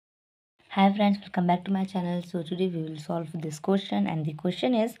Hi friends, welcome back to my channel. So today we will solve this question, and the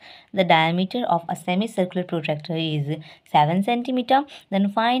question is the diameter of a semicircular protractor is 7 centimeter. Then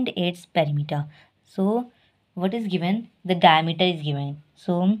find its perimeter. So what is given? The diameter is given.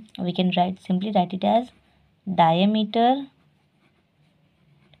 So we can simply write it as diameter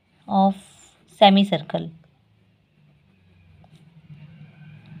of semicircle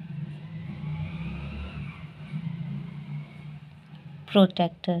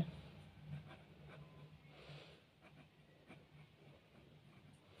protractor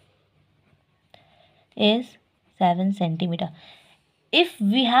is 7 centimeter. If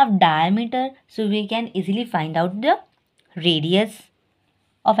we have diameter, so we can easily find out the radius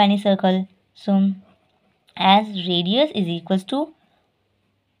of any circle. So as radius is equals to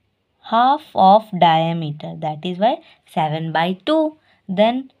half of diameter, that is why 7 by 2,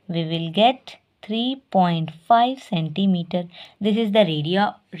 then we will get 3.5 centimeter. This is the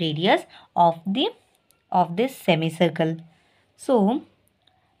radius of this semicircle. So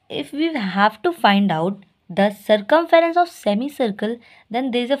if we have to find out the circumference of semicircle,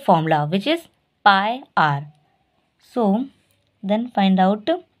 then there is a formula which is pi r. So then find out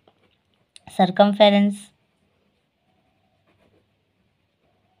circumference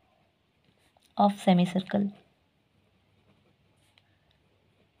of semicircle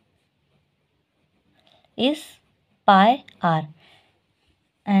is pi r,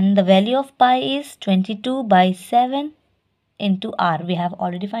 and the value of pi is 22 by 7 into r. We have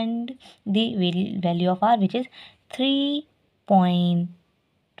already found the value of r, which is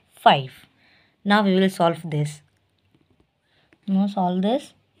 3.5. Now we will solve this. Now solve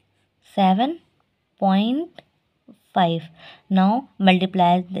this. 7.5. Now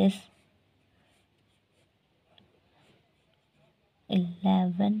multiply this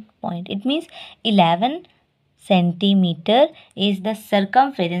 11 point. It means 11 centimeter is the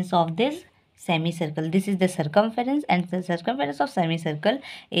circumference of this semicircle. This is the circumference, and the circumference of semicircle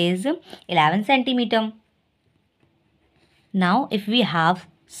is 11 centimeter. Now if we have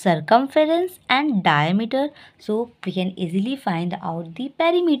circumference and diameter, so we can easily find out the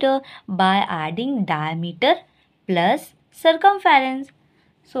perimeter by adding diameter plus circumference.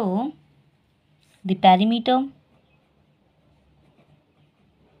 So the perimeter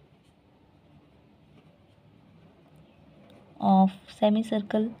of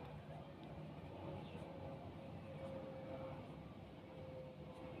semicircle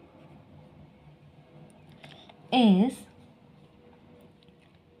is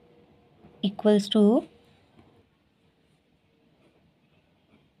equals to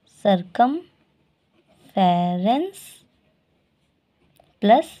circumference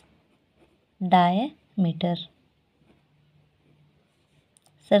plus diameter.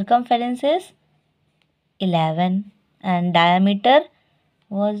 Circumference is 11 and diameter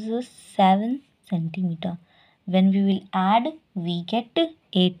was 7 centimeter. When we will add, we get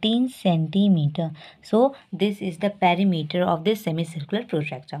 18 centimeter. So this is the perimeter of this semicircular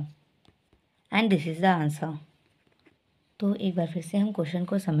protractor, and this is the answer. तो एक बार फिर से हम question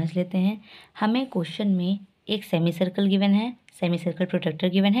को समझ लेते हैं. हमें क्वेश्चन में एक सेमी सर्कल गिवन है, सेमी सर्कल प्रोटेक्टर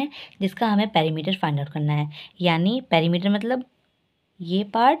गिवन है, जिसका हमें पेरीमीटर फाइंड आउट करना है. यानी पेरीमीटर मतलब ये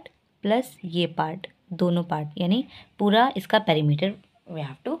पार्ट प्लस ये पार्ट, दोनों पार्ट, यानी पूरा इसका perimeter we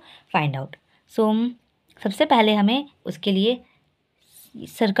have to find out. सो सबसे पहले हमें उसके लिए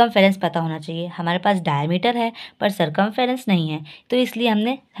सर्कमफेरेंस पता होना चाहिए. हमारे पास डायमीटर है पर सर्कमफेरेंस नहीं है, तो इसलिए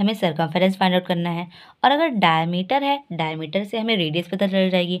हमें सर्कमफेरेंस फाइंड आउट करना है. और अगर डायमीटर है, डायमीटर से हमें रेडियस पता चल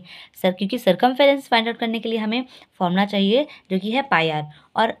जाएगी क्योंकि सर्कमफेरेंस फाइंड आउट करने के लिए हमें फॉर्मूला चाहिए जो कि है पाई आर,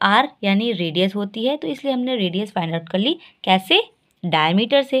 और आर यानी रेडियस होती है, तो इसलिए हमने रेडियस फाइंड आउट कर ली. कैसे?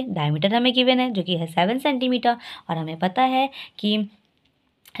 डायमीटर से. डायमीटर हमें गिवन है जो कि है 7 सेंटीमीटर, और हमें पता है कि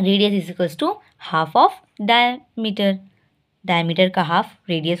radius is equals to half of diameter. Diameter का हाफ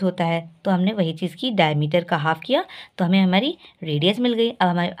रेडियस होता है, तो हमने वही चीज़ की, डायमीटर का हाफ किया तो हमें हमारी रेडियस मिल गई.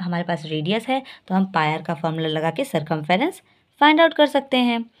 अब हमारे पास रेडियस है तो हम पाई आर का फॉर्मूला लगा के सर्कमफेरेंस फाइंड आउट कर सकते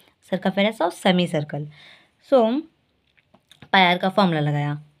हैं, circumference of semi circle. So pi are का फॉर्मूला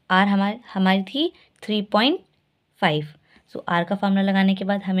लगाया, आर हमारी थी 3.5. सो आर का फॉर्मूला लगाने के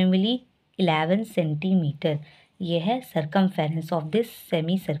बाद हमें मिली 11 सेंटीमीटर. ये है circumference of this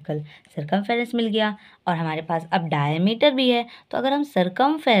semi circle. Circumference मिल गया और हमारे पास अब डायमीटर भी है, तो अगर हम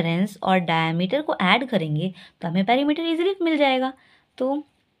सर्कमफेरेंस और डायमीटर को ऐड करेंगे तो हमें पेरीमीटर इजीली मिल जाएगा. तो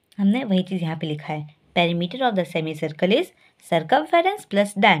हमने वही चीज़ यहाँ पे लिखा है, perimeter of the semi circle is circumference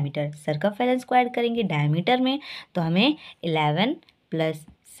plus diameter. Circumference को ऐड करेंगे डायमीटर में तो हमें 11 प्लस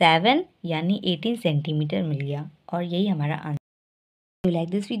 7 यानी 18 सेंटीमीटर मिल गया, और यही हमारा answer. If you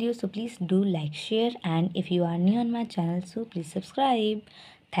like this video, so please do like, share, and if you are new on my channel, so please subscribe.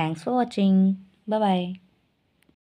 Thanks for watching. Bye bye.